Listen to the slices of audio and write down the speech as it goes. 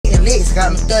licks,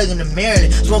 got me thugging to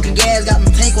Maryland. Smoking gas, got me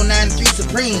tank on 93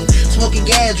 Supreme. Smoking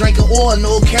gas, drinking oil,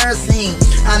 no kerosene.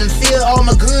 I done filled all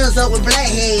my guns up with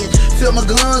blackheads. Fill my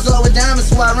guns up with diamonds,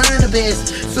 so I run the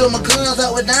best. Fill my guns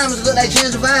up with diamonds, look like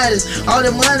gingivitis. All the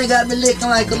money got me licking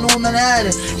like Illuminati.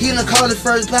 He done called the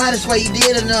first body, that's why he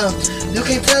did enough. You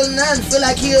can't tell him nothing, feel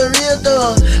like he a real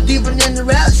thug. Deeper than the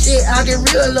rap shit, I get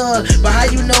real love. But how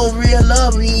you know real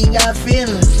love when you ain't got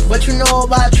feelings? What you know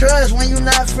about trust when you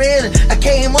not friendly? I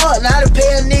came up, now to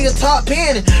pay a nigga top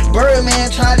penny.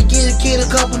 Birdman tried to get a kid a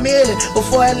couple million.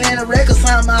 Before Atlanta Records,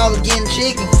 I was getting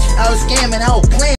chicken. I was scamming, I was playing.